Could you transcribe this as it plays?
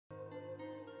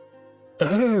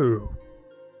Oh.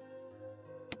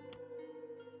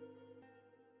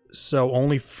 So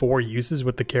only 4 uses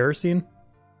with the kerosene?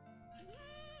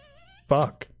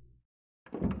 Fuck.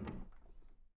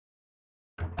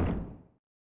 At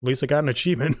least I got an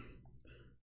achievement.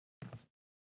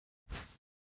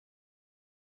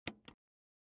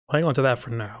 Hang on to that for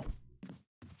now.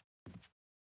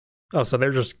 Oh, so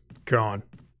they're just gone.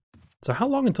 So how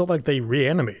long until, like, they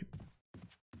reanimate?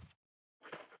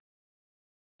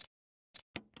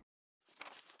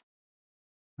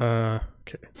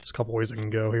 Okay, there's a couple ways I can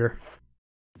go here.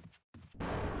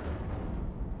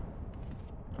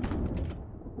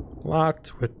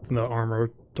 Locked with the armor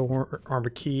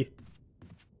key.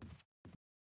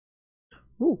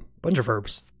 Ooh, bunch of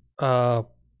herbs. What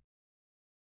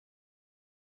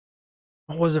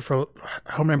was it for?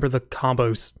 I don't remember the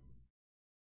combos.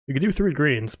 You could do 3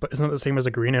 greens, but isn't that the same as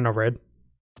a green and a red?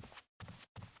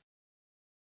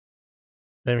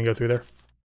 Didn't even go through there.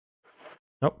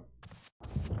 Nope.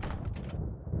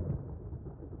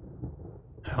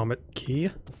 Helmet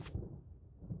key.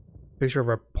 Picture of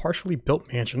a partially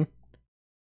built mansion.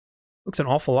 Looks an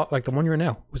awful lot like the one you're in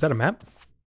now. Was that a map?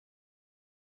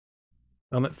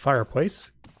 Helmet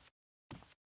fireplace.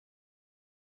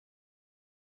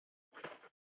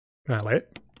 Can I light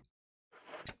it?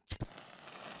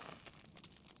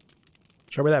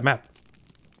 Show me that map.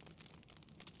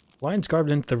 Lines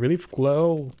carved into the relief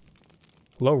glow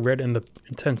red in the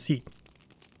intense heat.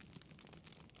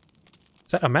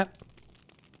 Is that a map?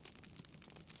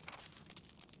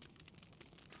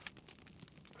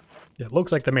 Yeah, it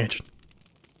looks like the mansion.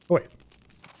 Oh, wait.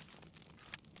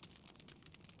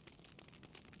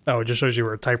 Oh, it just shows you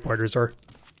where typewriters are.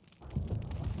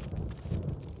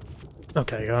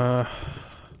 Okay,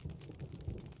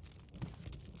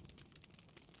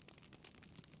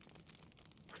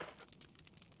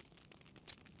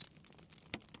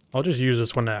 I'll just use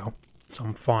this one now, so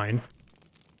I'm fine.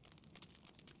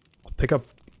 I'll pick up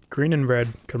green and red,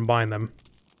 combine them.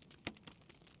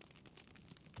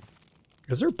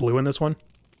 Is there blue in this one?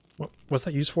 What's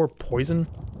that used for? Poison?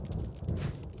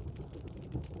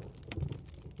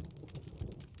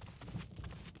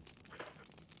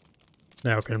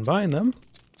 Now combine them.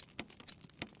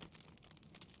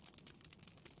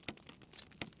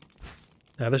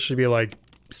 Now this should be like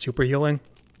super healing.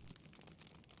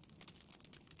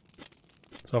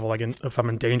 So if I'm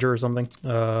in danger or something.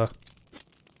 And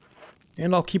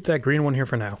I'll keep that green one here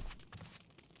for now.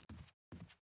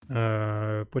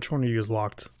 Which one do you use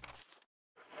locked?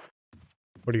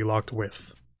 What are you locked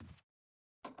with?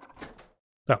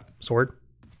 Oh, sword.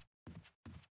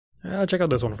 Check out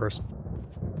this one first.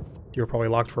 You were probably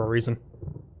locked for a reason.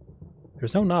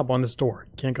 There's no knob on this door.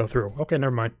 Can't go through. Okay,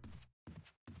 never mind.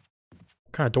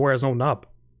 What kind of door has no knob?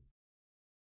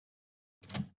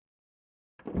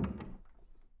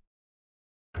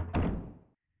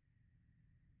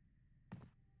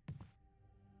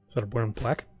 Is that a wooden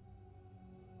plaque?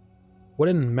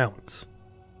 Wooden mount.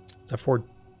 Is that for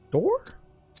door?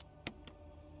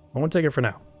 I won't take it for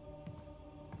now.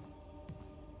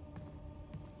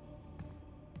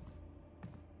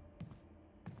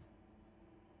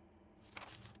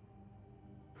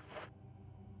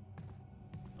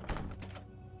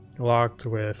 Locked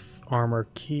with armor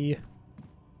key.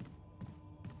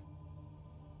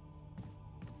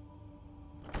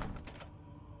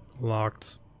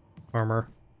 Locked armor.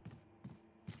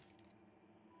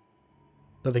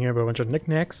 Nothing here but a bunch of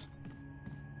knickknacks.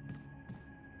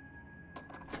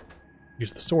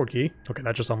 Use the sword key. Okay,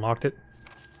 that just unlocked it.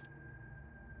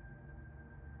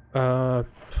 Can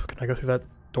I go through that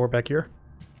door back here?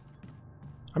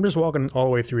 I'm just walking all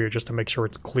the way through here just to make sure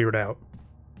it's cleared out.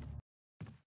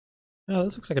 Oh,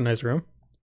 this looks like a nice room.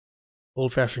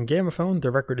 Old-fashioned gramophone. The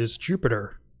record is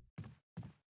Jupiter.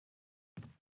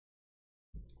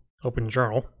 Open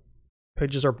journal.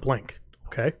 Pages are blank.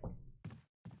 Okay.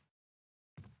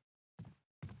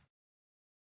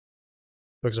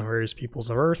 Books on various peoples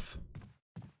of Earth.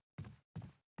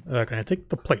 Can I take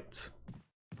the plates?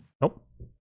 Nope.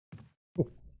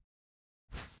 Ooh.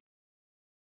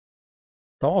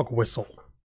 Dog whistle.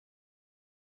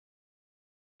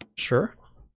 Sure.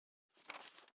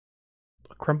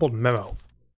 A crumpled memo.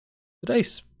 Today,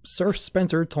 Sir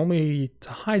Spencer told me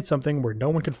to hide something where no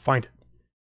one could find it.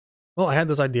 Well, I had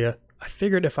this idea. I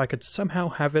figured if I could somehow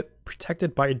have it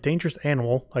protected by a dangerous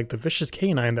animal, like the vicious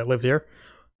canine that lived here,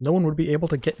 no one would be able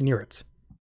to get near it.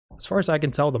 As far as I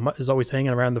can tell, the mutt is always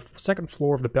hanging around the second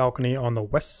floor of the balcony on the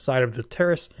west side of the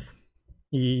terrace.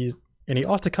 He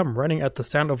ought to come running at the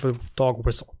sound of a dog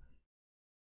whistle.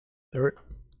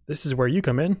 This is where you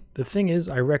come in. The thing is,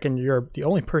 I reckon you're the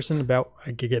only person I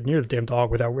could get near the damn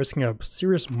dog without risking a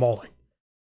serious mauling.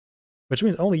 which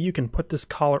means only you can put this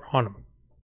collar on him.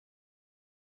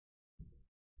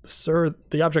 Sir,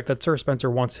 the object that Sir Spencer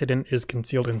wants hidden is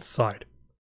concealed inside.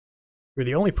 You're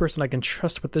the only person I can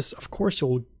trust with this. Of course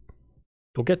you'll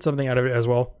get something out of it as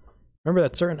well. Remember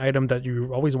that certain item that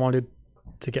you always wanted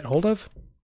to get hold of?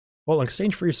 Well, in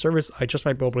exchange for your service, I just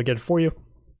might be able to get it for you.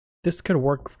 This could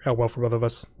work out well for both of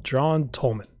us. John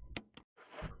Tolman.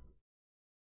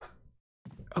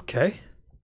 Okay.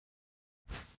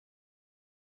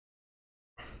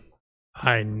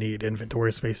 I need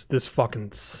inventory space. This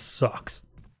fucking sucks.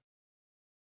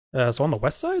 So on the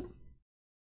west side?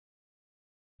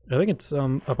 I think it's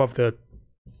above the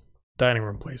dining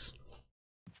room place.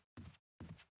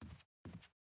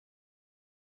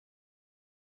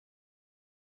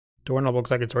 Doorknob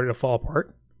looks like it's ready to fall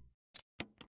apart.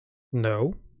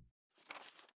 No.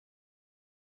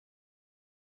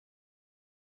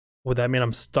 Would that mean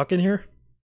I'm stuck in here?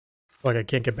 Like I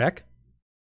can't get back?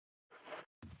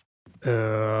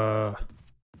 Can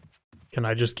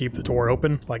I just keep the door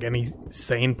open like any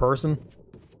sane person?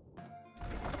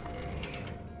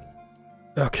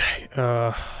 Okay,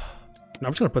 I'm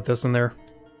just gonna put this in there.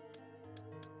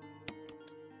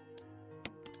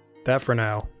 That for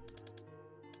now.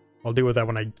 I'll deal with that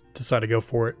when I decide to go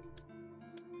for it.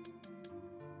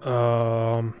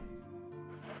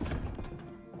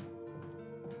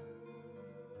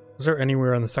 Is there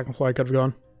anywhere on the second floor I could have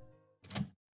gone?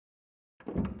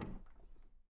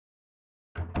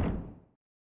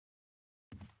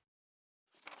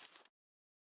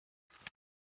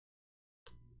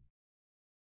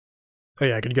 Oh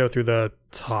yeah, I could go through the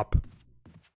top.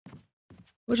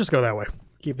 Let's just go that way.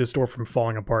 Keep this door from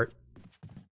falling apart.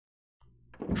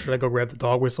 Should I go grab the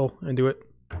dog whistle and do it?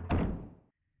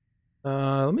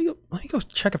 Let me go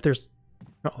check if there's...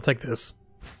 No, I'll take this.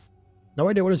 No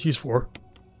idea what it's used for.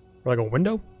 For like a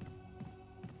window?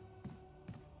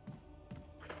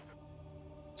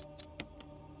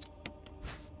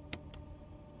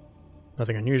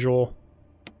 Nothing unusual.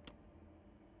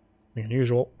 Nothing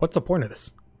unusual. What's the point of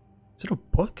this? Is it a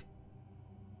book?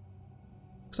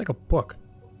 Looks like a book.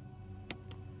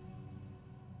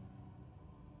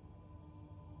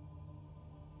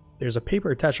 There's a paper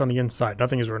attached on the inside.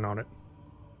 Nothing is written on it.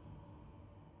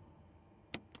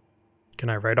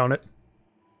 Can I write on it?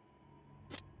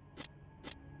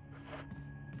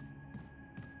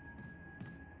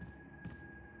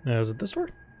 Is it this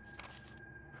door?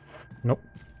 Nope.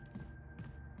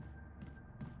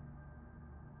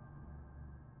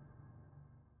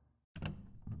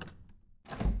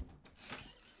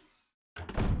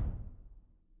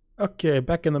 Okay,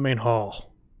 back in the main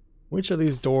hall. Which of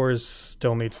these doors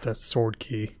still needs that sword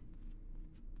key?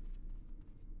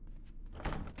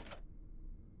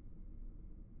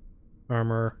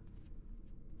 Armor.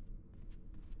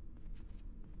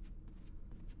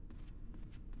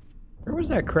 Where was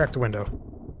that cracked window?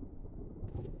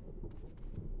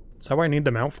 Is that what I need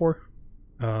them out for?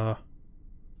 I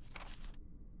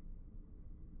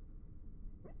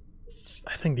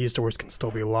think these doors can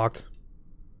still be locked.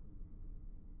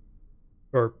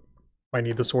 Or I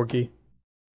need the sword key.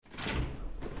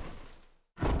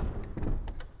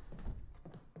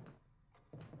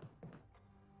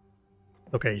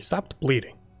 Okay, he stopped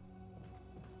bleeding.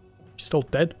 He's still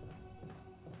dead?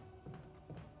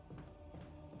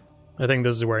 I think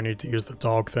this is where I need to use the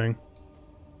dog thing.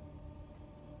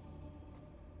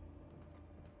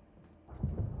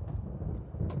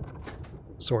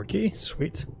 Sword key,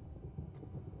 sweet.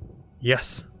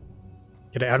 Yes.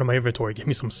 Get it out of my inventory, give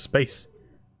me some space.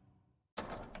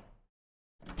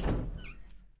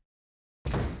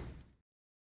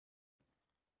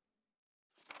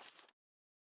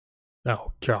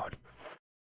 Oh, God.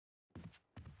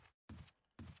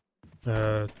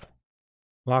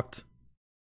 Locked.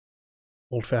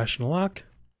 Old-fashioned lock.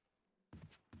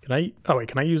 Can I... Oh, wait,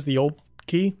 can I use the old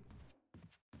key?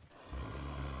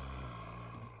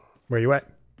 Where you at?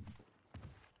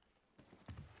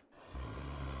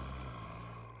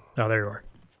 Oh, there you are.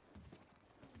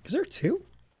 Is there two?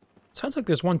 Sounds like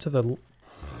there's one to the...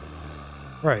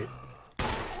 Right.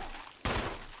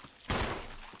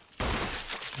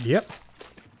 Yep.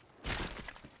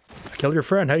 I killed your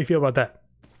friend. How do you feel about that?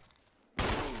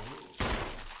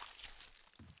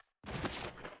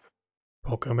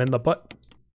 Poke him in the butt.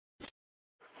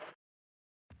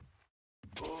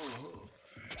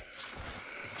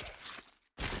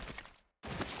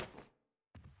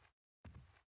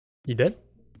 You dead?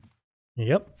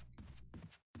 Yep.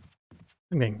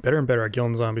 I'm getting better and better at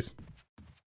killing zombies.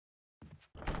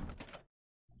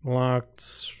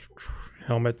 Locked.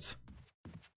 Helmet.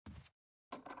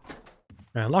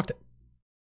 I unlocked it.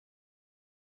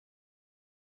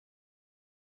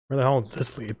 Where the hell did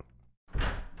this lead?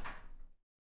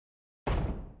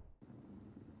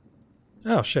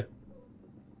 Oh, shit.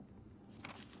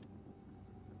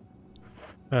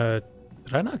 Did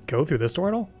I not go through this door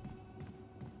at all?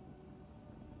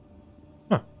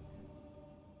 Huh.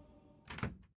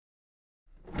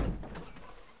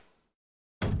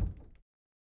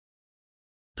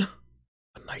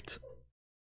 A knight.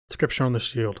 Inscription on the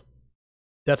shield.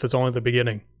 Death is only the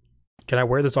beginning. Can I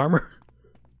wear this armor?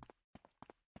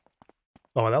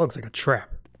 Oh, that looks like a trap.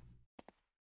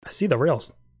 I see the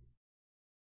rails.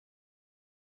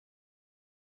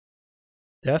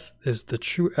 Death is the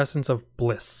true essence of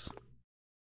bliss.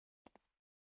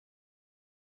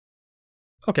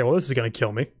 Okay, well this is gonna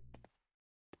kill me.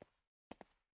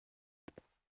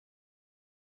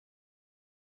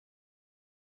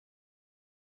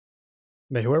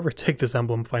 May whoever take this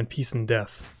emblem find peace in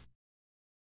death.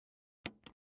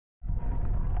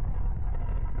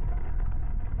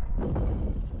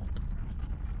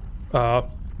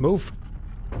 Move.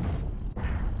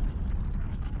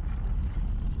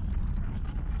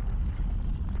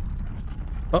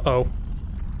 Uh-oh.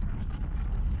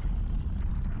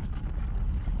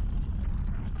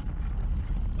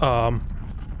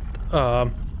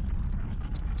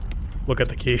 Look at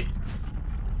the key.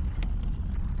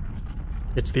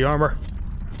 It's the armor.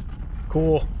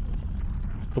 Cool.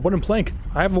 The wooden plank.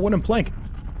 I have a wooden plank.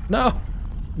 No!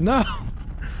 No!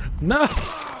 No!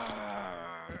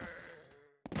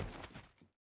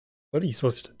 What are you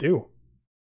supposed to do?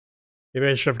 Maybe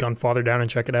I should have gone farther down and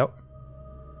check it out.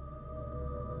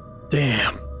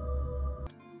 Damn.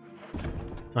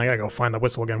 I gotta go find the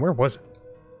whistle again. Where was it?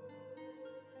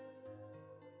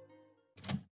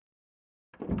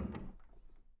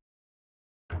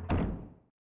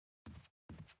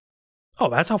 Oh,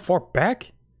 that's how far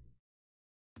back?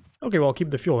 Okay, well, I'll keep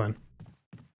the fuel then.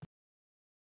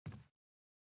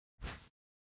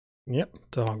 Yep,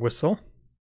 dog whistle.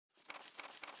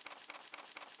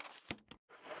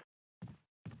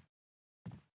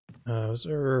 Was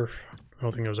there... I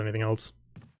don't think there was anything else.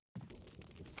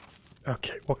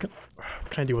 Okay, what can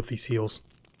I do with these heals?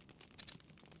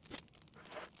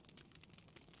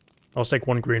 I'll take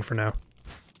one green for now.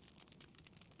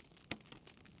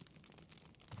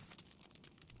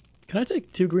 Can I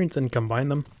take 2 greens and combine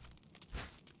them?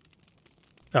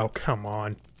 Oh, come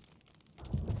on.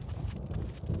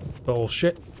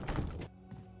 Bullshit.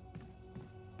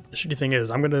 The shitty thing is,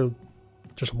 I'm gonna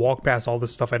just walk past all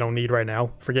this stuff I don't need right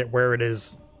now, forget where it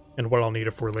is, and what I'll need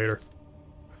it for later.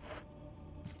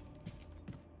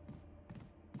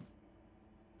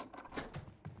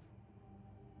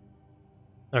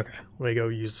 Okay, let me go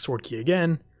use the sword key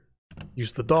again,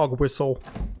 use the dog whistle,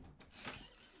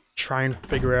 try and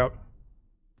figure out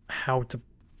how to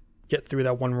get through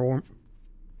that one room,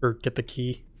 or get the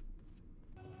key.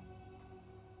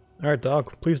 Alright,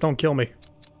 dog, please don't kill me.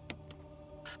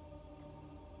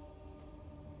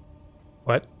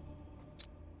 What?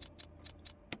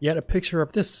 You had a picture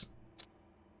of this.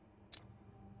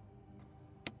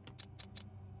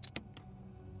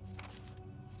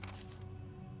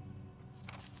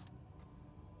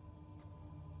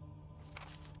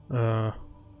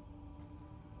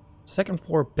 Second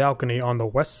floor balcony on the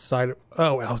west side.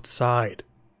 Oh, outside.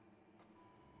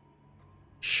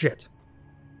 Shit.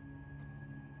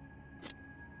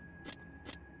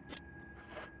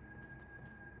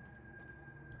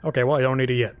 Okay, well, I don't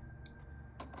need it yet.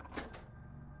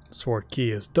 Sword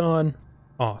key is done.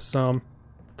 Awesome.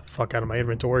 Get the fuck out of my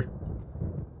inventory.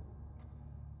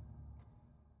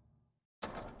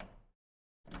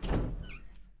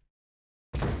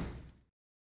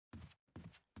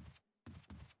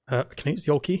 Can I use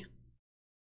the old key?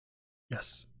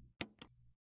 Yes.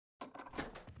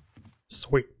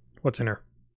 Sweet. What's in here?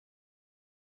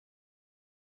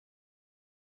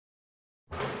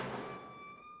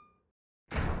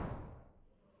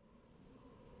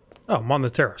 Oh, I'm on the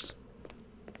terrace.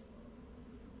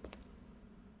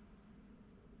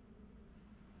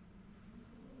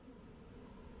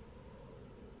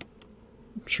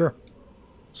 Sure.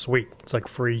 Sweet. It's like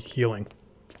free healing.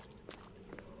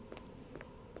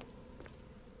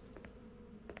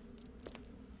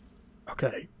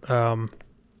 Okay,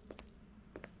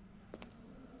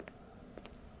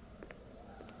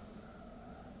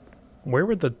 where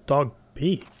would the dog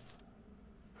be?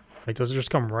 Like, does it just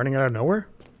come running out of nowhere?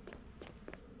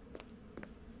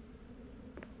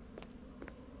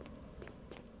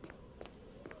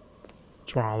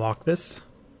 Just want to unlock this.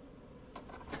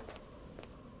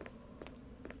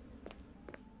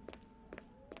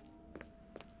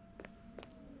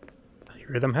 I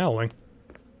hear them howling.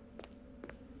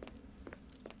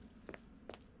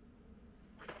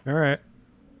 Alright.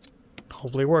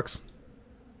 Hopefully it works.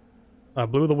 I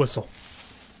blew the whistle.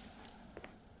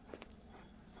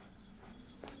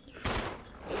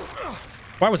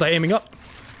 Why was I aiming up?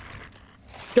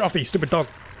 Get off me, you stupid dog.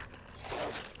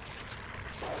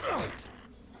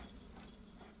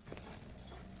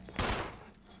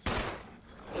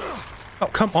 Oh,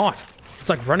 come on. It's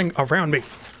like running around me.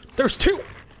 There's two!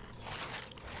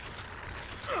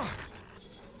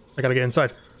 I gotta get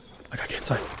inside. I gotta get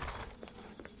inside.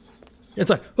 Get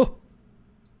inside. Oh!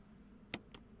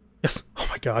 Yes. Oh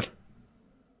my god.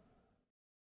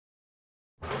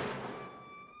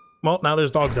 Well, now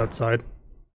there's dogs outside.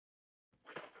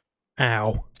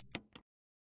 Ow.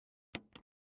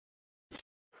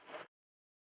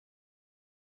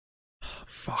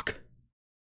 Fuck.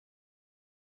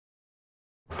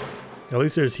 At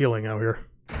least there's healing out here.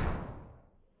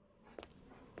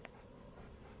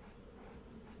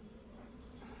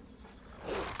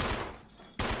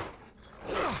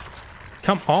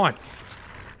 Come on!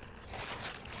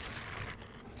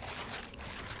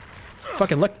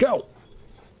 Fucking let go!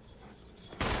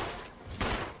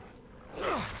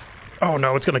 Oh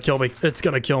no, it's gonna kill me. It's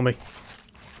gonna kill me.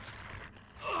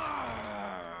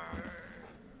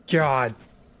 God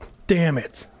damn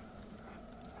it.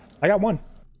 I got one.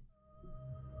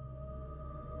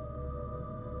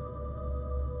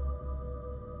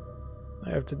 I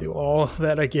have to do all of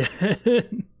that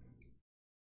again.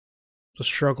 It's a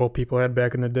struggle people had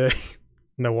back in the day.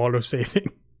 No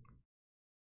auto-saving.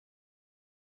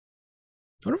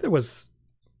 I wonder if there was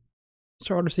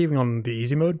auto-saving on the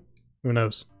easy mode? Who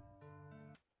knows?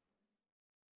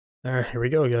 Alright, here we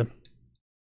go again.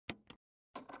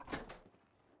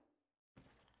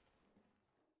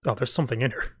 Oh, there's something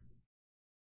in here.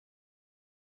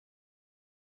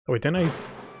 Oh wait, didn't I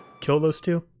kill those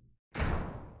two?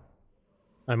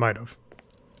 I might have.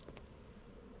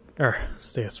 Alright,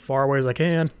 stay as far away as I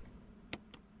can.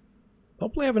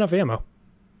 Hopefully I have enough ammo.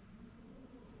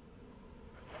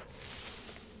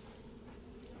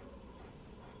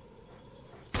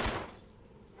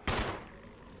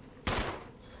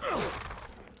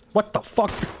 What the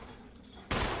fuck?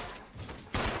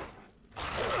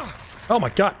 Oh my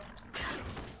god.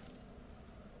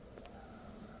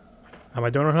 How am I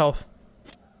doing on health?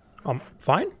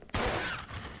 Fine?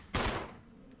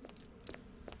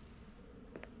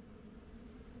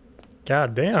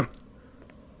 God damn.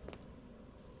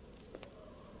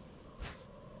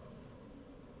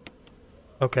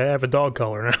 Okay, I have a dog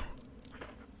collar now.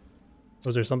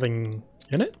 Was there something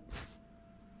in it?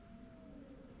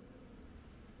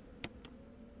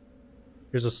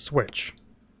 Here's a switch.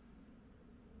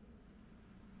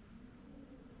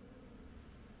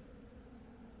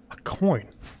 A coin.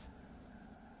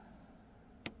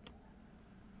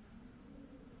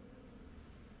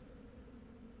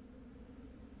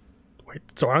 Wait,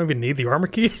 so I don't even need the armor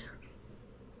key?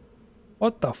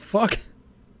 What the fuck?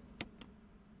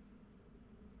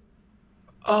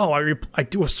 Oh, I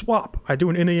do a swap. I do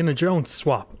an Indiana Jones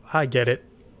swap. I get it.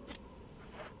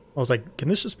 I was like, can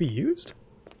this just be used?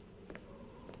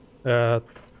 Did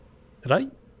I?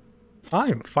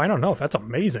 I'm fine. I don't know. That's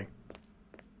amazing.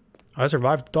 I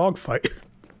survived the dogfight.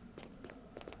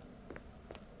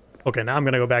 Okay, now I'm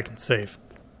gonna go back and save.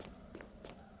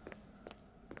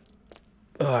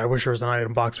 I wish there was an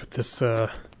item box with this,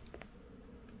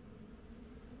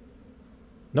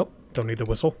 Nope, don't need the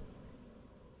whistle.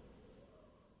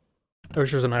 I wish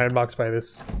there was an item box by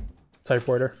this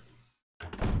typewriter. Do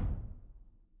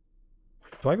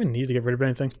I even need to get rid of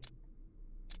anything?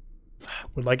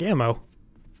 Would like ammo.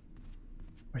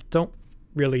 I don't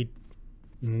really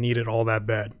need it all that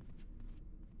bad.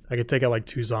 I could take out like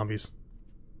 2 zombies.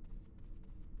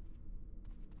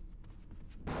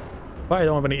 But I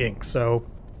don't have any ink, so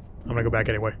I'm gonna go back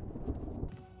anyway.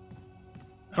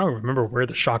 I don't remember where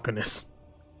the shotgun is.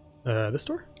 This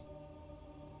door?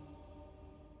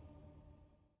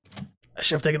 I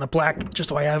should have taken the plaque just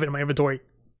so I have it in my inventory.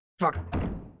 Fuck.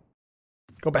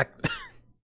 Go back.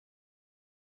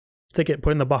 Take it, put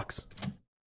it in the box.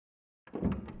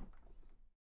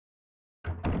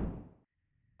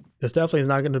 This definitely is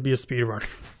not going to be a speed run.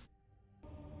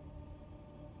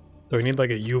 Do we need like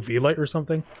a UV light or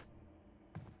something?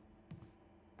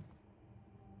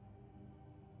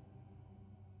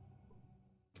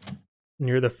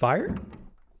 Near the fire?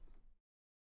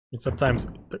 And sometimes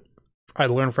I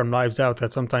learned from Knives Out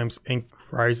that sometimes ink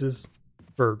rises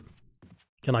or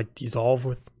can like dissolve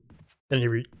with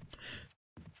any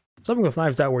something with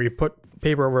Knives Out where you put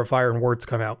paper over a fire and words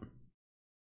come out.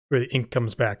 Where the ink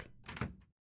comes back.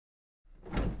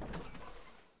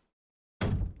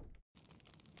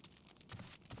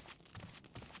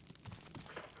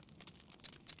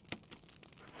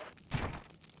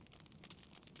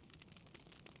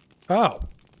 Oh.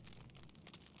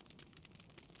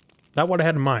 Not what I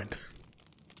had in mind.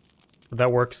 But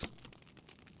that works.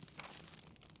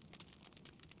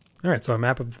 Alright, so a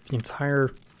map of the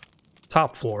entire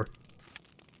top floor.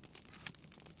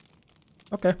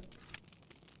 Okay.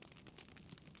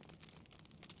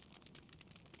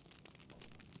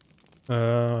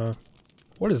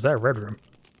 What is that red room?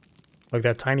 Like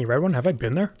that tiny red one? Have I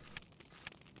been there?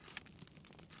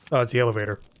 Oh, it's the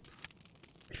elevator.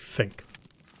 I think.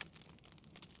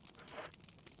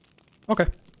 Okay.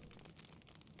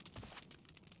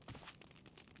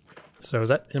 So is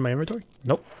that in my inventory?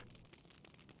 Nope.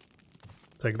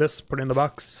 Take this, put it in the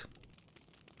box.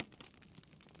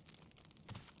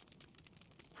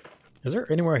 Is there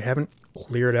anywhere I haven't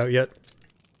cleared out yet?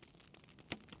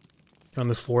 On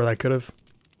this floor that I could have?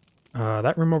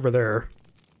 That room over there.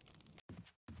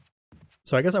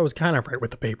 So I guess I was kind of right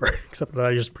with the paper, except that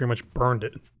I just pretty much burned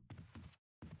it.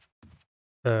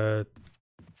 Wait,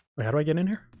 how do I get in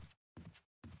here?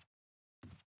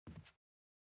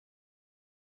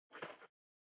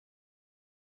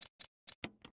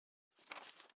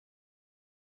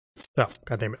 Oh,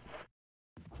 god damn it.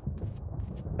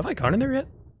 Have I gone in there yet?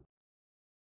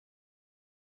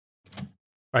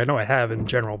 I know I have in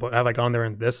general, but have I gone there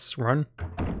in this run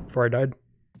before I died?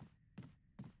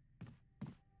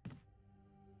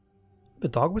 The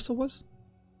dog whistle was?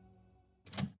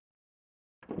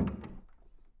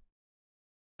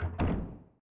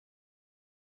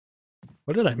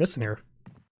 What did I miss in here?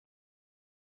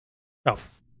 Oh.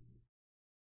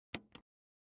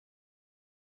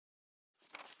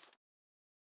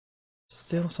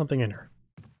 Still something in here.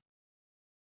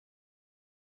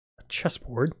 A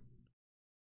chessboard.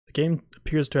 The game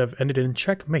appears to have ended in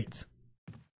checkmate.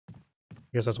 I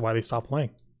guess that's why they stopped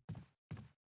playing.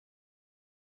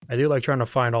 I do like trying to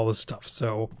find all this stuff,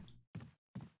 so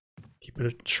keep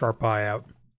a sharp eye out.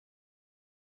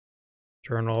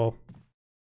 Journal.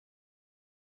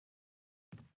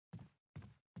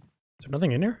 Is there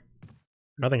nothing in here?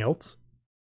 Nothing else?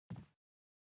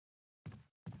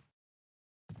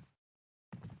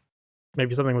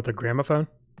 Maybe something with a gramophone?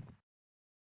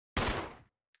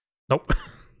 Nope.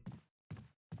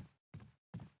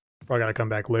 Probably gotta come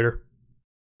back later.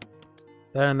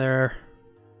 That in there.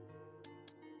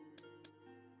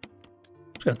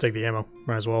 Just gonna take the ammo.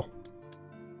 Might as well.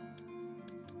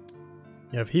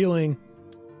 You have healing.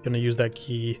 Gonna use that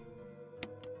key.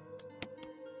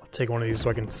 I'll take one of these so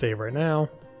I can save right now.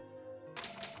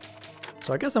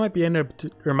 So I guess I might be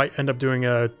might end up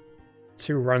doing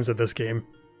 2 runs of this game.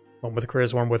 One with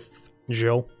Chris, one with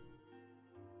Jill.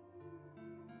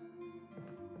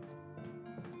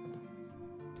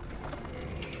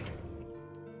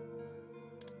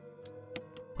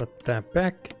 Put that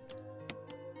back.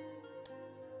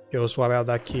 Go swap out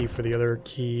that key for the other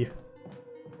key.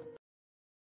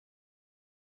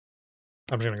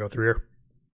 I'm just gonna go through here.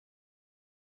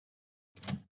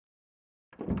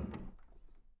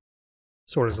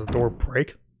 So does the door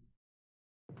break?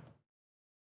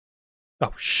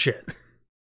 Oh shit.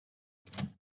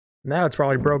 Now it's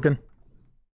probably broken.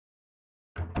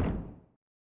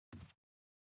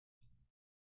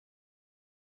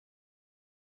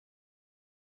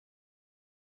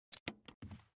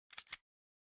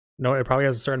 No, it probably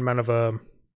has a certain amount of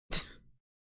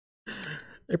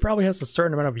it probably has a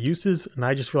certain amount of uses, and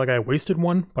I just feel like I wasted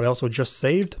one, but I also just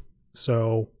saved,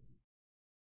 so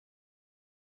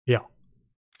yeah.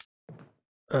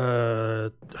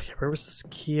 Okay, where was this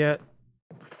key at?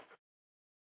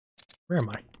 Where am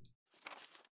I?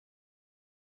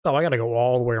 Oh, I gotta go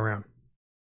all the way around.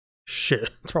 Shit,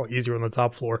 it's probably easier on the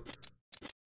top floor.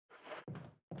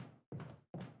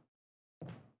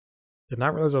 Did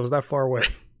not realize I was that far away.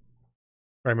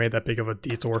 Or I made that big of a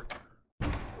detour.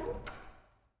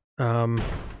 Loud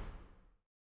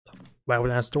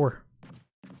ass door.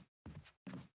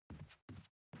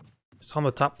 It's on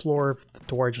the top floor. The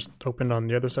door I just opened on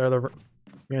the other side of the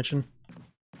mansion.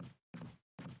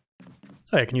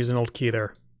 Oh, I can use an old key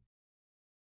there.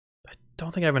 I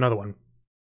don't think I have another one.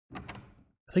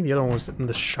 I think the other one was in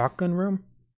the shotgun room.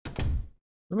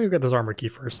 Let me get this armor key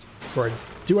first before I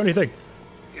do anything.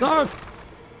 Ah!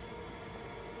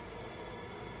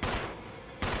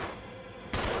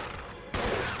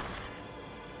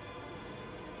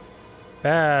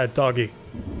 Bad doggy.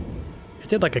 It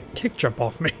did like a kick jump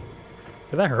off me.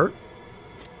 Did that hurt?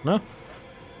 No?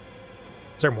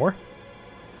 Is there more?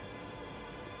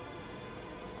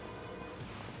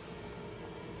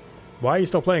 Why are you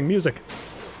still playing music?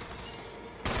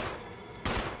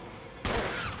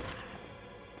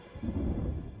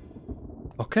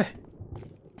 Okay.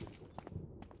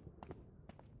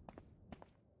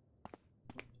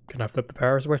 Can I flip the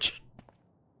power switch?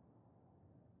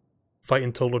 Fight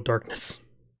in total darkness.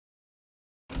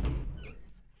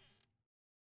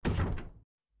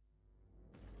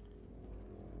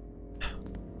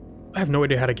 I have no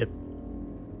idea how to get...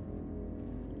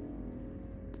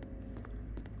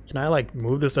 Can I, like,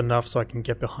 move this enough so I can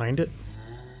get behind it?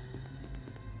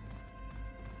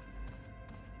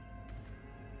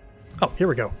 Oh, here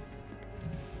we go.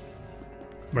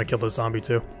 I'm gonna kill the zombie,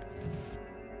 too.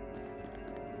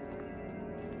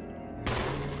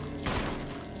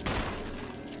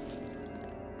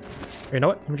 You know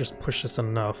what? Let me just push this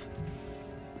enough.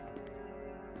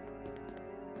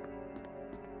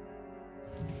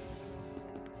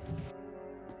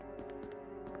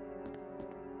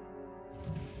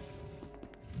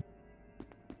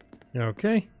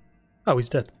 Okay. Oh, he's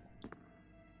dead.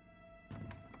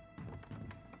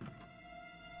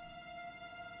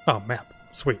 Oh, map.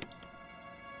 Sweet.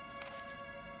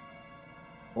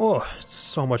 Oh, it's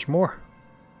so much more.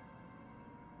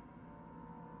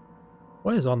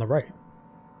 What is on the right?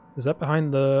 Is that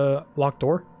behind the locked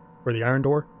door? Or the iron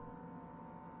door?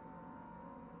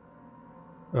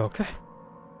 Okay.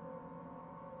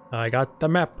 I got the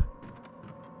map.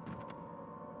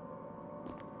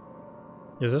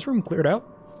 Is this room cleared out?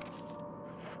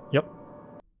 Yep.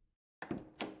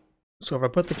 So if I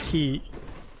put the key,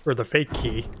 or the fake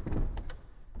key,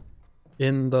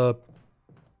 in the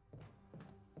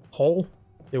hole,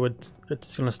 it's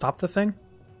gonna stop the thing?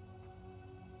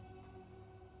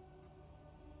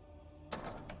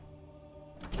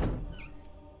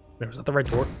 There, is that the right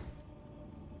door?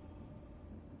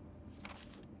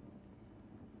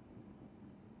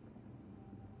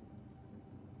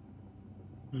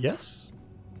 Yes?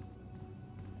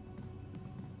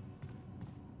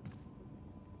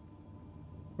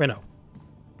 Wait, no.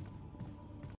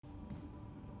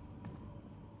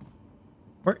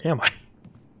 Where am I?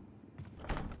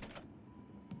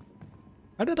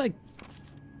 How did I...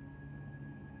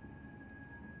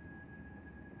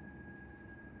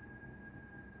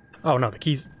 Oh no, the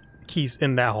key's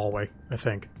in that hallway, I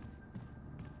think.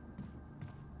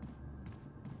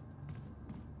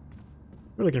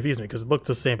 Really confused me because it looked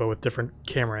the same but with different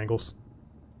camera angles.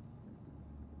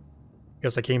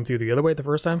 Guess I came through the other way the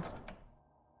first time?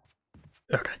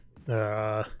 Okay.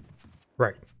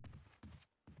 Right.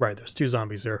 Right, there's two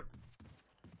zombies there.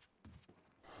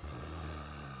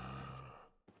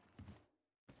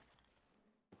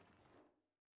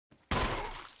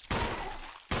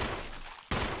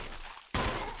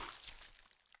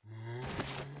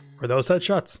 Were those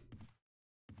headshots?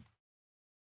 I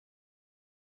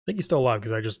think he's still alive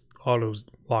because I just autos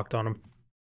locked on him.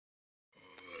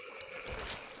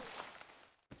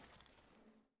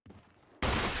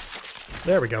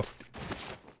 There we go.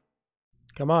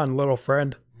 Come on, little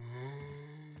friend.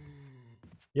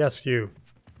 Yes, you.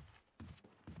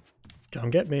 Come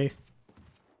get me.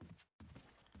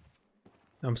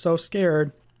 I'm so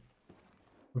scared.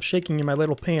 I'm shaking in my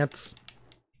little pants.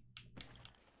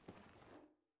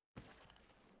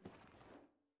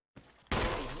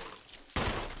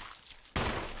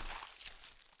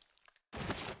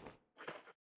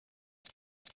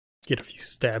 Get a few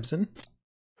stabs in.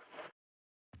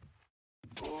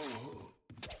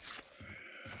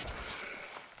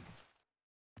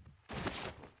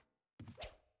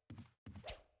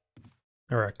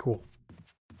 Alright, cool.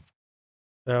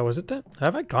 Was it that?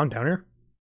 Have I gone down here?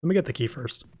 Let me get the key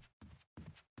first.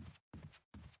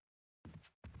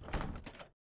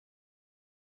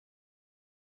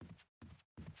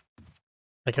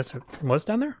 I guess it was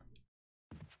down there?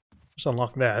 Just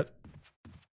unlock that.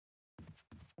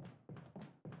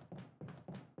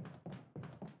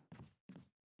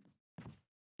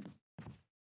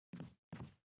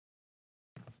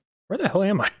 Where the hell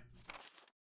am I?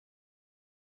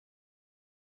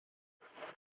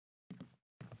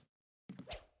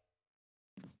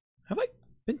 Have I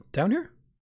been down here?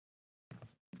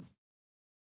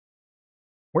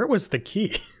 Where was the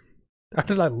key? How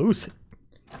did I lose it?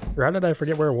 Or how did I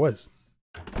forget where it was?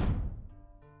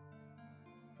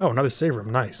 Oh, another save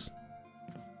room. Nice.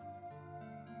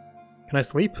 Can I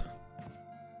sleep?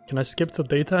 Can I skip till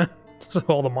daytime so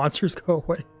all the monsters go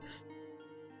away?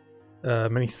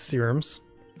 Many serums.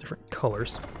 Different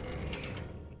colors.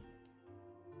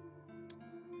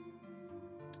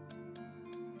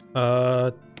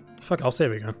 Fuck, I'll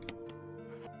save again.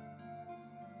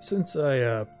 Since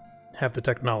I, have the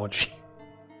technology.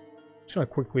 I'm just gonna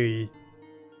quickly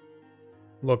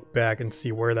look back and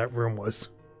see where that room was.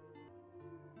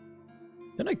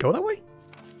 Didn't I go that way?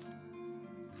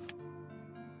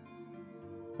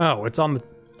 Oh, it's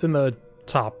in the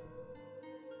top.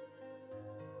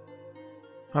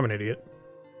 I'm an idiot.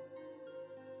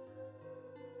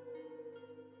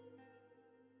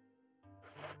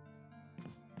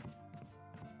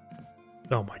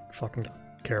 Oh my fucking god.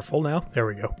 Careful now. There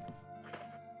we go.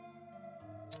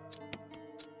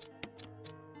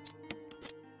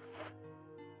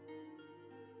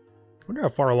 I wonder how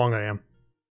far along I am.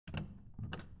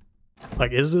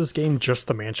 Like, is this game just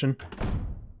the mansion?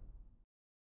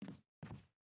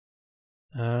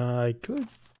 I could.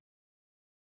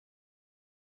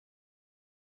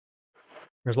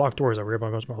 There's locked doors over here, but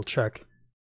I must well check.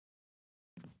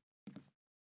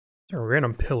 There's a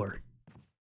random pillar.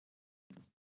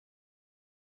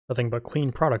 Nothing but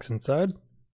clean products inside. It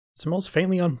smells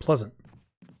faintly unpleasant.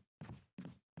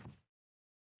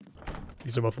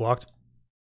 These are both locked.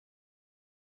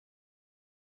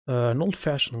 An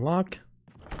old-fashioned lock.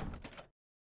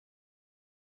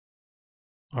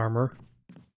 Armor.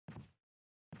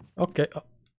 Okay.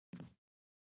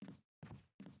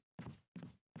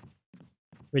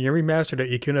 When you remastered it,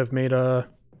 you couldn't have made a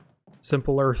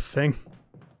simpler thing.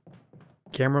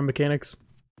 Camera mechanics.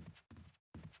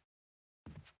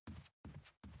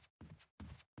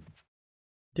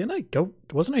 Didn't I go?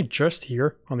 Wasn't I just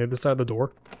here on the other side of the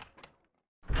door?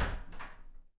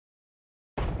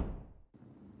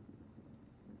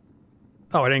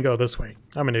 Oh, I didn't go this way.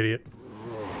 I'm an idiot.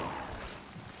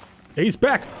 Hey, he's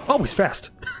back! Oh, he's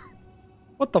fast!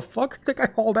 What the fuck? I think I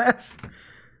hauled ass.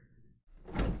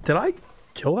 Did I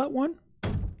kill that one?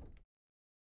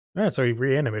 Alright, so he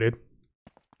reanimated.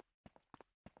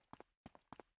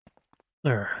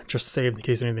 There, just saved in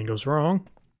case anything goes wrong.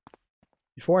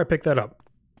 Before I pick that up,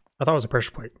 I thought it was a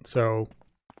pressure plate, so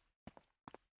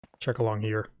check along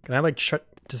here. Can I like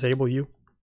disable you?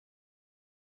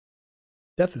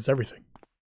 Death is everything.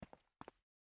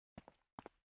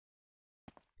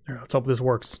 There, let's hope this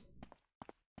works.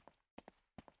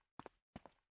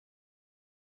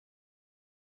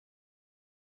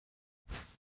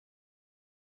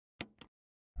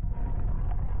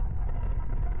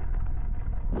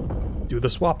 Do the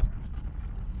swap.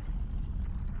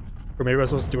 Or maybe I was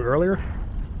supposed to do it earlier?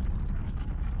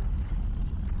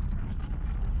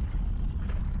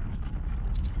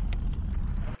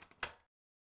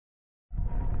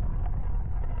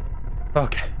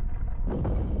 Okay.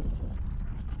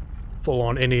 Full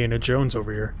on Indiana Jones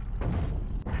over here.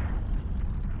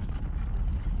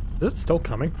 Is it still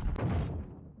coming?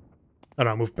 Oh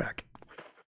no, move back.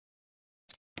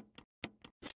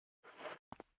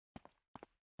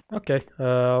 Okay,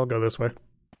 I'll go this way.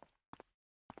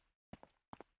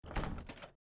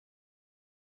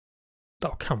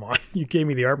 Oh, come on. You gave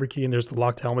me the armor key and there's the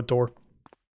locked helmet door.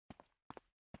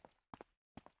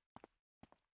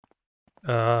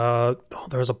 Oh,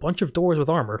 there's a bunch of doors with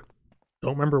armor.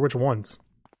 Don't remember which ones.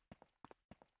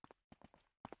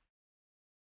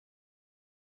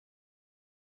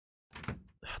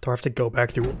 Do I have to go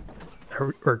back through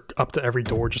or up to every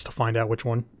door just to find out which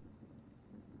one?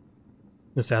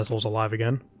 This asshole's alive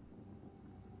again.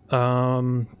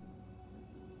 Might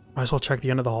as well check the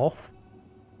end of the hall.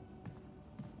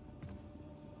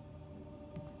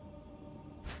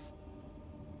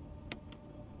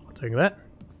 I'll take that.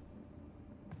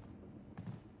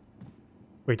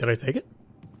 Wait, did I take it?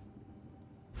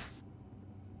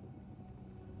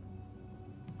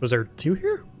 Was there two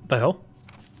here? What the hell?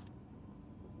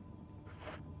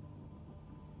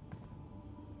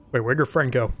 Wait, where'd your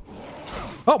friend go?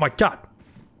 Oh my god!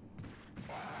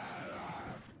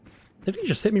 Did he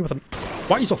just hit me with a...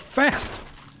 Why are you so fast?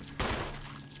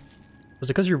 Was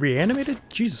it because you're reanimated?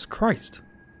 Jesus Christ.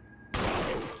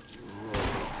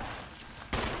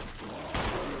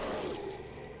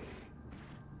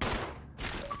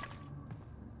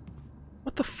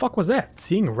 What the fuck was that?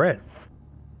 Seeing red.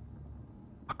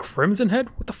 A crimson head?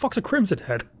 What the fuck's a crimson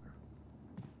head?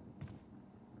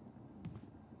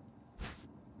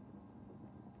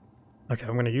 Okay,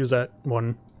 I'm gonna use that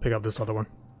one, pick up this other one.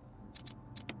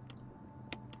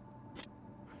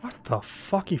 What the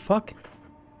fucky fuck?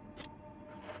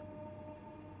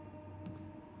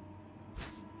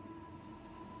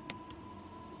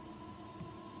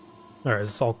 Alright, is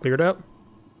this all cleared out?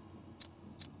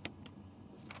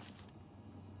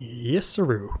 Yes,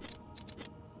 sirroo.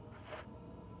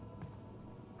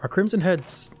 Are crimson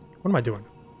heads... What am I doing?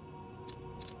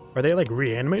 Are they like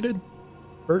reanimated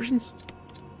versions?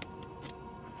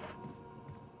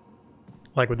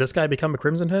 Like, would this guy become a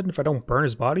crimson head if I don't burn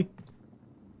his body?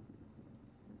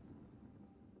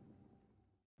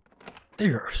 They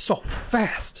are so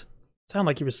fast! It sounded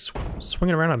like he was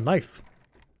swinging around a knife.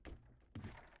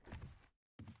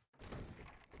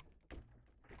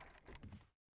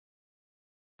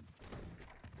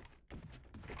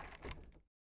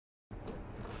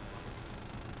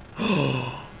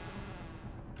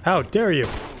 How dare you!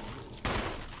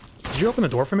 Did you open the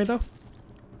door for me, though?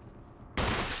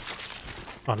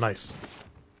 Oh, nice.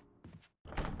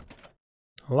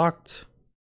 Locked.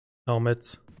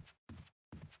 Helmet.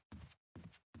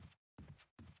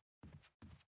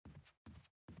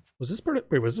 Was this part of,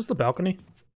 wait, was this the balcony?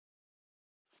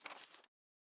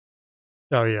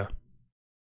 Oh, yeah.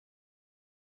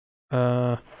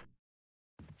 Alright,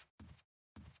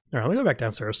 let me go back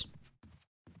downstairs.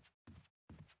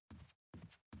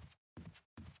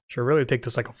 Should really take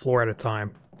this like a floor at a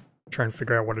time. Try and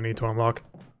figure out what I need to unlock.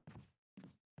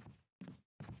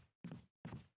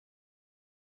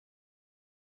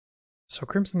 So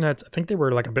Crimson Nets, I think they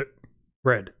were like a bit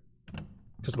red.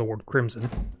 Because of the word crimson.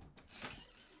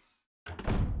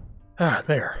 Ah,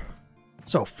 there.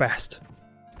 So fast.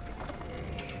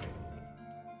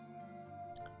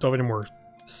 Don't have any more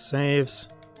saves.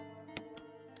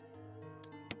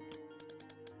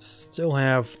 Still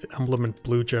have the emblem and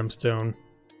blue gemstone.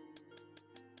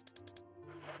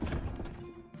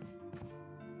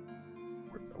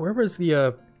 Where was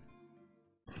the,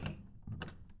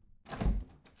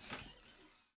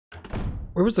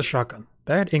 where was the shotgun?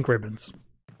 That had ink ribbons.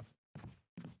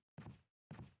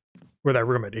 Where that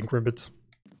room had ink ribbons.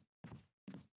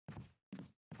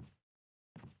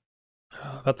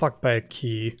 That's locked by a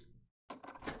key.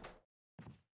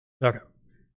 Okay.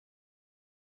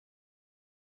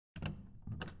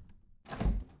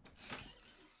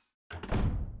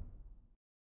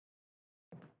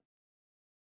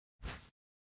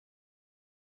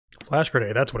 Flash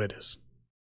grenade, that's what it is.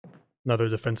 Another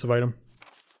defensive item.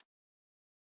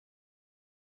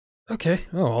 Okay,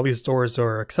 oh, all these doors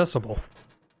are accessible.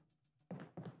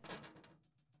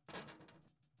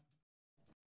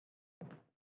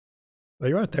 Are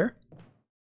you out there?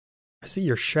 I see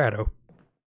your shadow.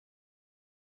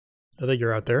 I think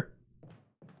you're out there.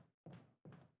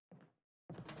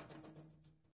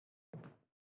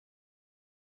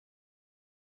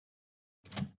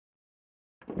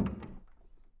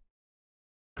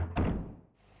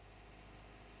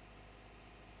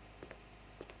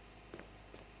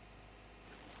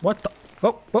 What the?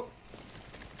 Oh, oh.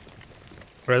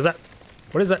 What is that?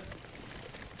 What is that?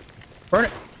 Burn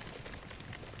it!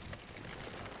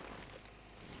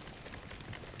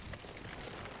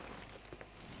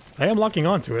 I am locking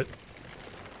onto it.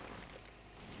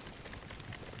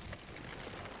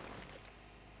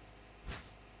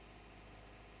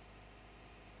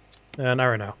 Not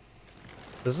right now.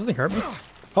 Does this thing hurt me?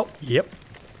 Oh, yep.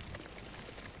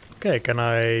 Okay, can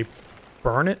I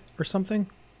burn it or something?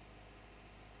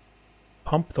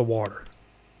 Pump the water.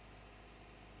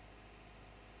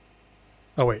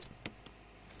 Oh, wait.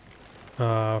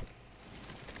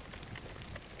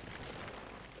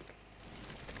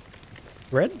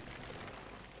 Red?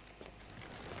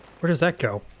 Where does that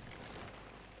go?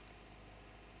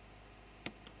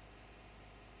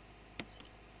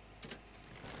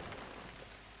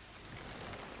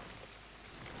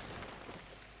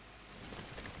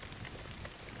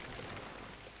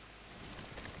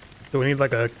 Do we need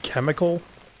like a chemical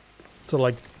to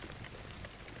like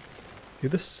do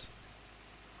this?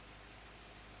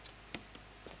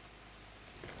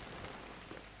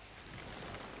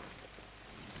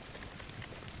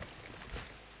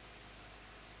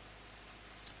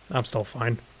 I'm still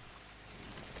fine.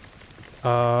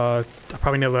 I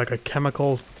probably need like a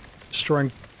chemical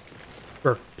destroying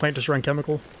or plant destroying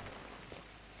chemical.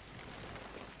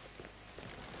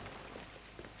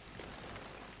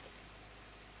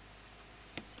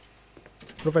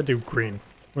 What if I do green?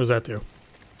 What does that do?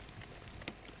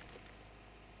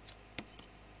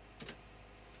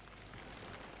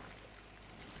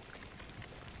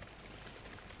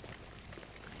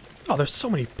 Oh, there's so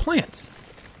many plants.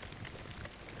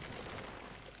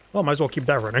 Well, might as well keep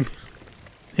that running.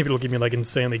 Maybe it'll give me like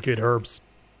insanely good herbs.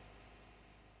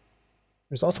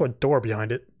 There's also a door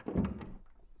behind it.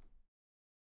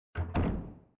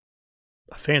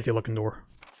 A fancy looking door.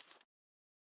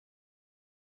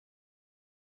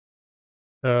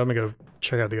 Let me go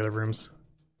check out the other rooms.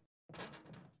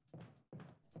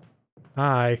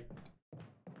 Hi.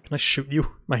 Can I shoot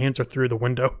you? My hands are through the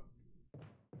window.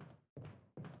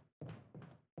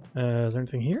 Is there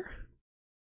anything here?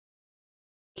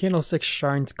 Candlestick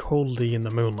shines coldly in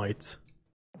the moonlight.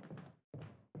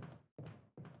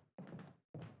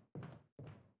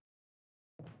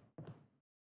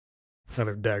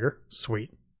 Another dagger.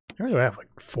 Sweet. How many do I have?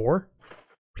 Like 4? Or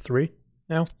 3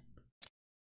 now?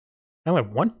 I only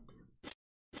have 1?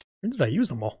 When did I use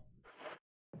them all?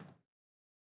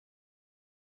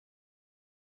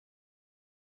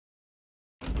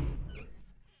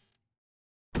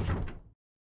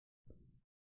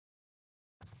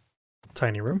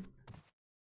 Tiny room.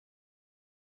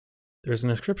 There's an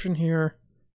inscription here.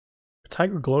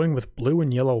 tiger glowing with blue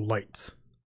and yellow lights.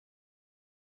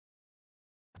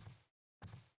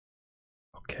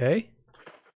 Okay.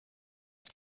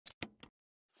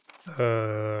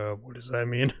 What does that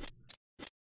mean?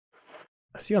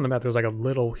 I see on the map there's like a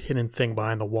little hidden thing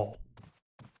behind the wall.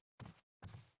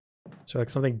 So like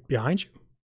something behind you?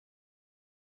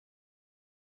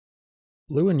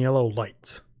 Blue and yellow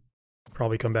lights.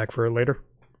 Probably come back for it later.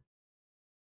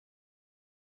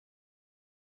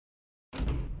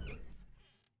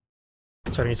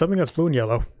 So I need something that's blue and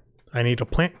yellow. I need a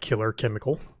plant killer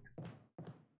chemical.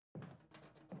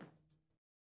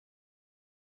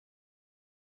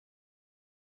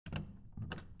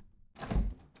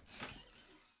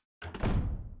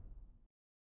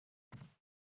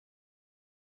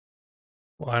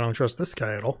 Well, I don't trust this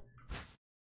guy at all.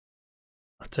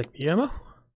 I'll take the ammo.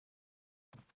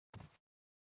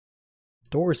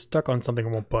 Door is stuck on something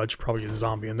that won't budge. Probably a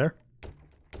zombie in there.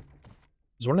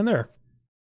 There's one in there.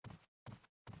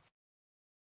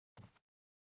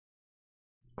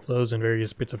 Clothes and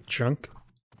various bits of junk.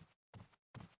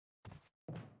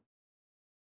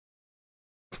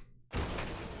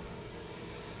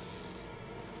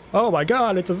 Oh my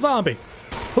god, it's a zombie!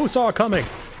 Who saw it coming?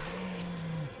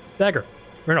 Dagger.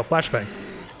 Or no, flashbang.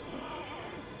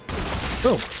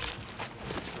 Boom.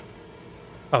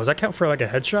 Oh, does that count for like a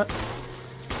headshot?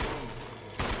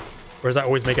 Or does that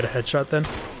always make it a headshot then?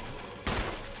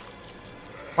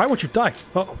 Why won't you die?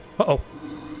 Uh-oh. Uh-oh.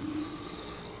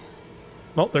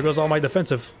 Well, there goes all my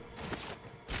defensive.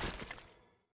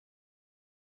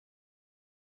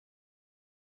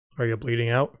 Are you bleeding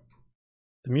out?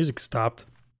 The music stopped.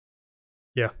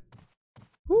 Yeah.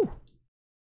 Woo!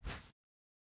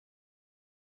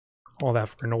 All that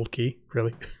for an old key,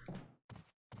 really?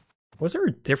 Was there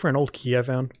a different old key I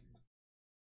found?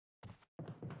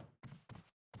 There's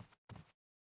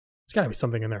gotta be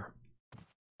something in there.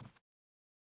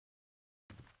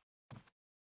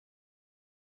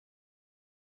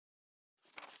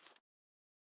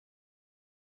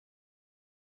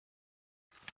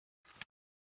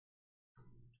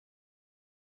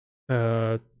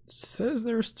 Says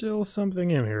there's still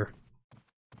something in here.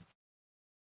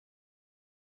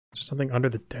 Is there something under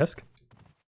the desk?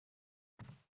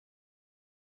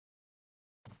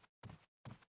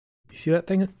 You see that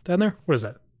thing down there? What is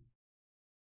that?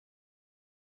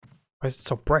 Why is it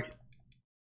so bright?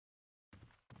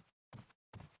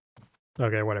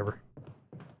 Okay, whatever.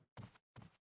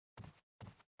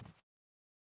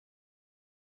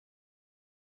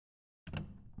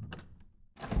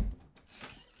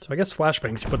 So I guess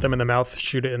flashbangs, you put them in the mouth,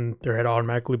 shoot it, and their head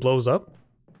automatically blows up.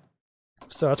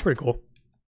 So that's pretty cool.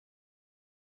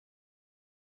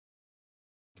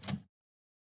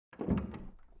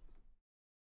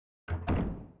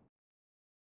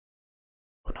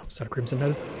 Oh no, is that a Crimson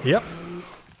Head? Yep.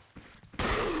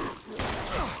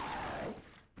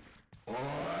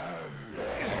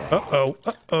 Uh-oh,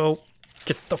 uh-oh.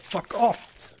 Get the fuck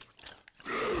off.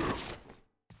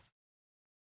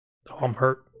 Oh, I'm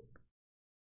hurt.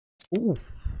 Ooh.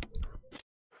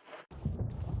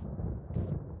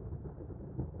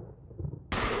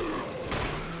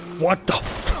 What the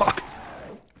fuck?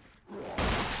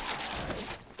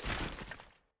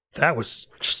 That was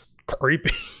just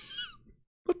creepy.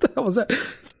 What the hell was that?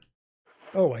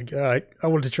 Oh my god. I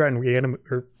wanted to try and reanimate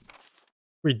or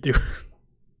redo.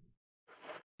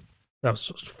 That was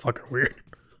just fucking weird.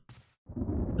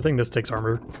 I think this takes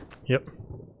armor. Yep.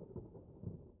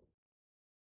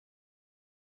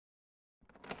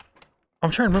 I'm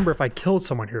trying to remember if I killed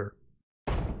someone here.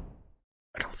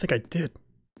 I don't think I did.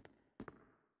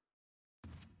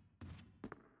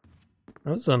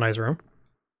 Oh, this is a nice room.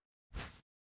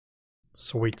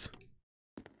 Sweet.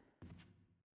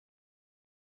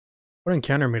 What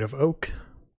encounter made of oak?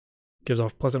 Gives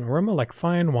off pleasant aroma like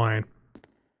fine wine.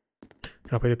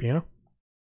 Can I play the piano?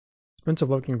 Expensive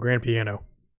looking grand piano.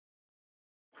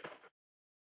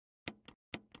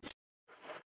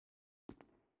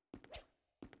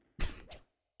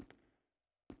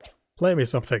 Play me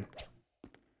something.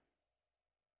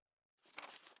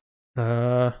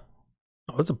 Oh,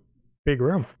 it's a big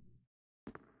room.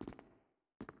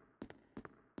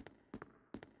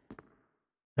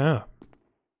 Oh.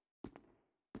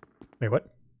 Wait,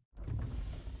 what?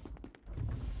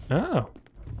 Oh.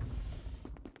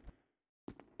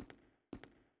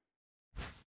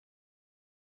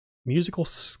 Musical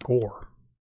score.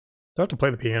 Do I have to play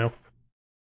the piano?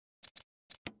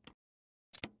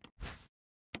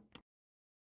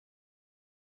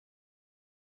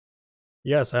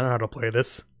 Yes, I know how to play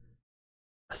this.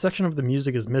 A section of the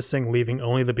music is missing, leaving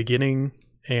only the beginning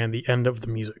and the end of the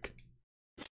music.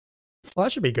 Well,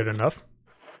 that should be good enough.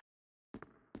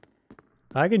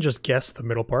 I can just guess the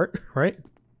middle part, right?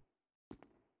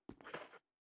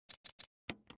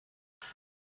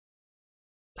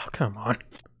 Oh, come on.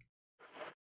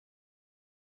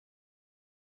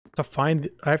 To find...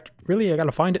 I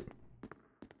gotta find it.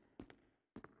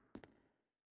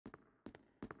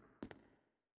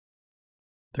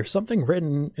 There's something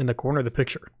written in the corner of the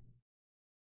picture.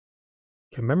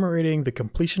 Commemorating the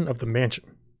completion of the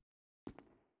mansion.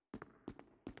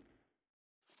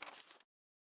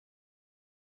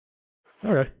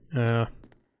 Okay,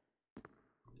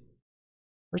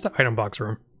 where's the item box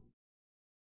room?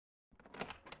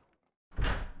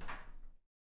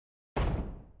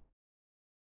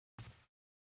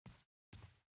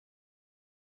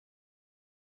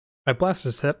 I blasted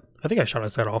his head. I think I shot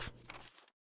his head off.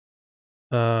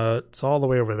 It's all the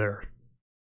way over there.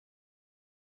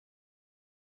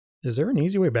 Is there an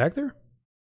easy way back there?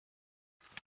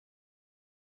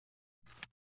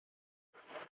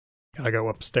 Gotta go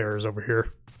upstairs over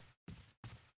here.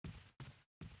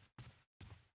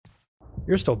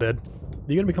 You're still dead.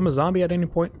 Are you gonna become a zombie at any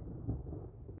point?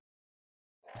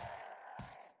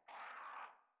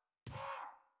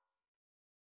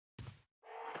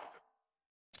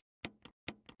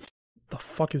 The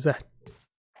fuck is that?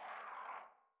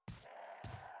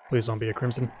 Please don't be a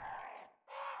crimson.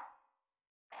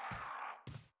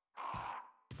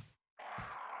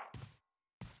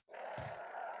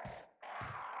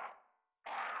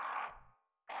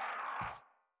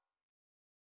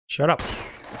 Shut up.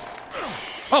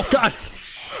 Oh, God!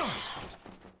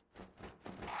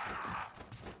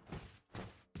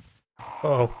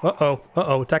 Uh-oh, uh-oh,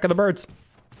 uh-oh, attack of the birds.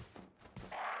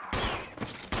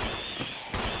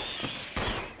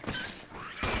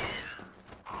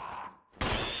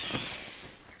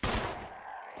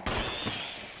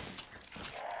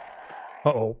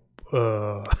 Uh-oh,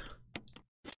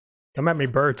 come at me,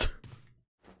 birds.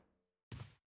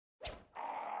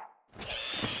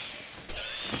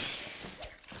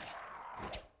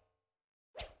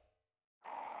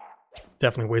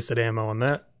 Definitely wasted ammo on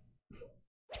that.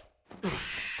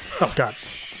 Oh, God.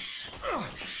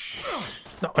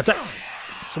 No, attack!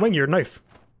 Swing your knife.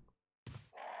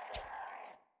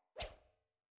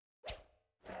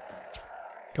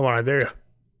 Come on, I dare you.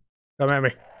 Come at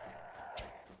me.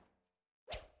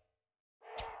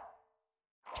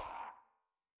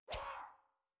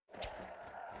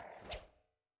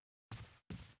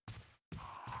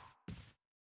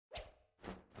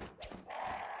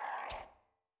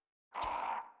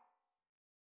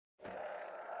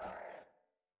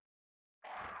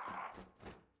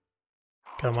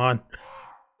 Come on.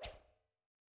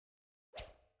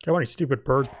 Come on, you stupid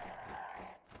bird.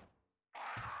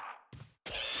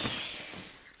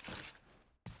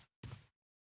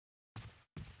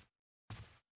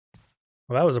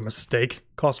 Well, that was a mistake.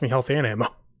 Cost me health and ammo.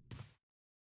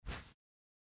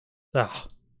 Oh.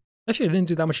 Actually, it didn't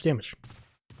do that much damage.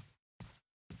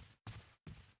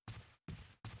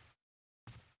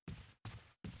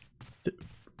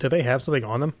 Do they have something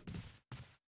on them?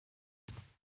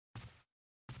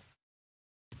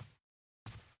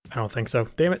 I don't think so.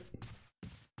 Damn it.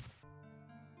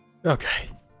 Okay.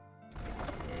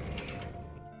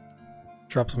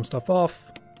 Drop some stuff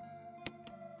off.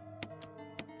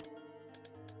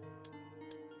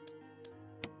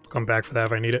 Come back for that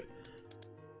if I need it.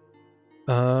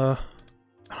 I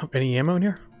don't have any ammo in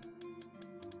here?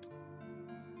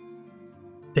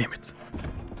 Damn it.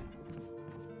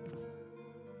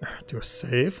 Do a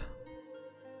save.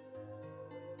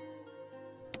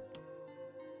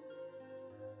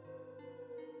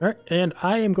 Alright, and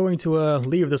I am going to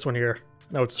leave this one here.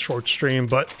 I know it's a short stream,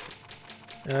 but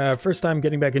first time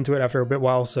getting back into it after a bit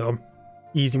while, so I'm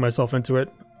easing myself into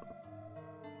it.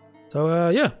 So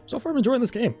yeah, so far I'm enjoying this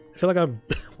game. I feel like I'm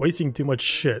wasting too much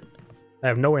shit. I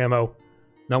have no ammo,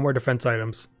 no more defense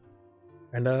items,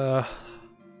 and I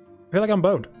feel like I'm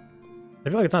boned. I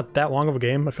feel like it's not that long of a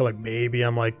game. I feel like maybe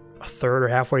I'm like a third or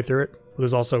halfway through it.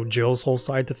 There's also Jill's whole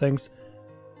side to things.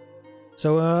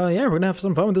 So yeah, we're gonna have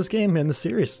some fun with this game and this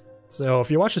series. So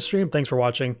if you watch the stream, thanks for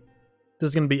watching. This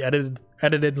is gonna be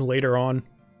edited later on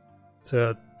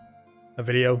to a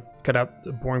video, cut out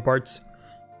the boring parts.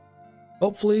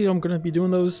 Hopefully I'm gonna be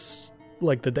doing those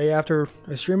like the day after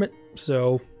I stream it,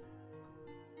 so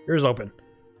ears open.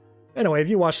 Anyway, if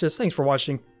you watched this, thanks for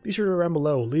watching. Be sure to comment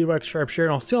below, leave a like, subscribe, share,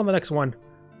 and I'll see you on the next one.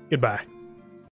 Goodbye.